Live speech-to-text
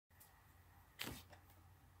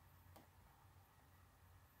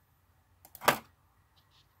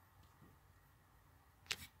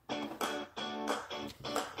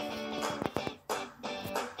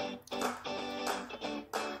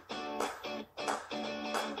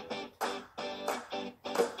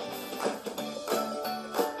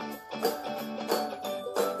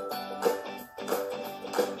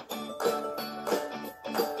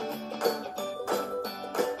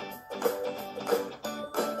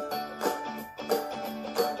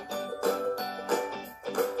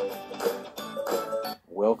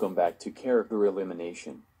welcome back to Character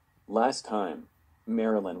Elimination. Last time,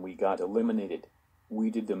 Marilyn we got eliminated. We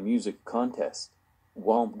did the music contest.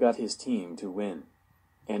 Womp got his team to win.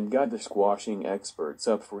 And got the squashing experts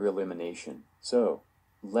up for elimination. So,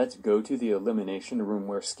 let's go to the elimination room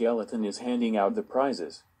where Skeleton is handing out the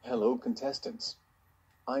prizes. Hello contestants.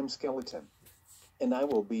 I'm Skeleton. And I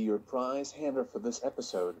will be your prize hander for this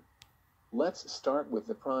episode. Let's start with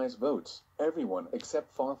the prize votes. Everyone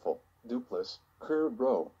except Fawful, Dupless,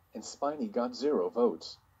 Bro, and Spiny got 0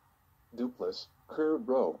 votes. Dupless,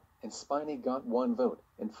 Bro, and Spiny got 1 vote,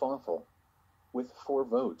 and Fawful, with 4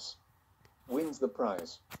 votes, wins the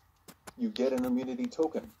prize. You get an immunity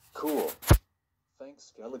token. Cool. Thanks,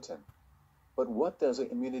 Skeleton. But what does an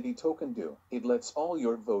immunity token do? It lets all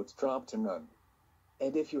your votes drop to none.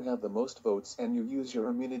 And if you have the most votes and you use your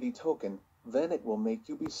immunity token, then it will make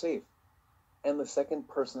you be safe. And the second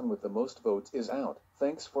person with the most votes is out.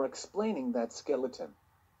 Thanks for explaining that, Skeleton.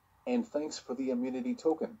 And thanks for the immunity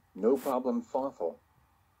token. No problem, Fawful.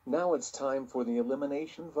 Now it's time for the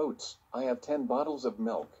elimination votes. I have 10 bottles of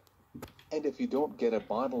milk. And if you don't get a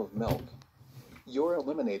bottle of milk, you're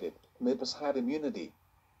eliminated. Mibus had immunity,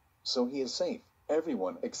 so he is safe.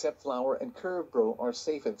 Everyone except Flower and Bro are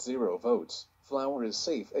safe at 0 votes. Flower is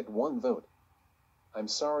safe at 1 vote. I'm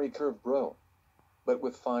sorry, Bro, but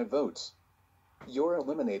with 5 votes, you're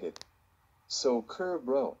eliminated. So,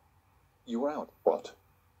 Bro, you're out. What?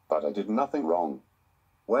 But I did nothing wrong.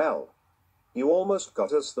 Well, you almost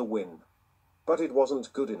got us the win. But it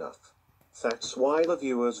wasn't good enough. That's why the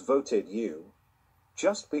viewers voted you.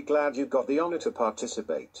 Just be glad you got the honor to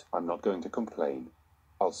participate. I'm not going to complain.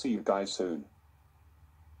 I'll see you guys soon.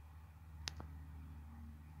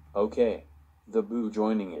 Okay, the Boo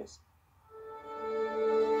joining is.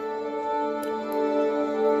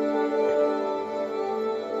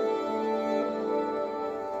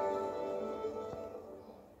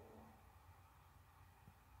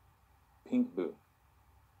 Pink Boo.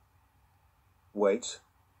 Wait,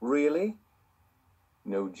 really?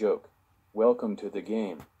 No joke. Welcome to the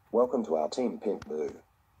game. Welcome to our team, Pink Boo.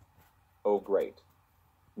 Oh great.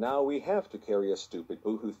 Now we have to carry a stupid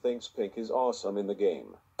Boo who thinks Pink is awesome in the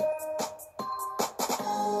game.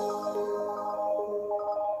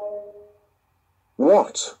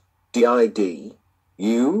 What did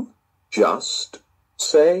you just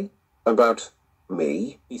say about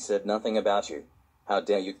me? He said nothing about you. How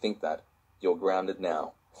dare you think that? You're grounded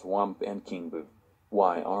now. Swamp and King Boo.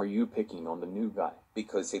 Why are you picking on the new guy?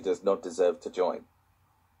 Because he does not deserve to join.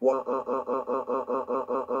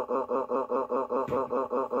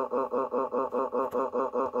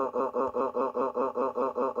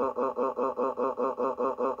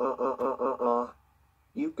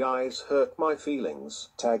 You guys hurt my feelings.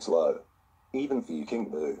 Tags low. Even for you, King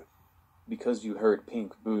Boo. Because you hurt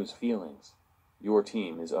Pink Boo's feelings. Your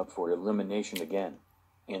team is up for elimination again.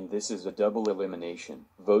 And this is a double elimination.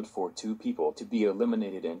 Vote for 2 people to be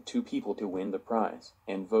eliminated and 2 people to win the prize.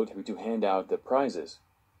 And vote who to hand out the prizes.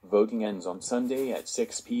 Voting ends on Sunday at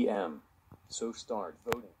 6 p.m. So start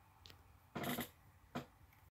voting.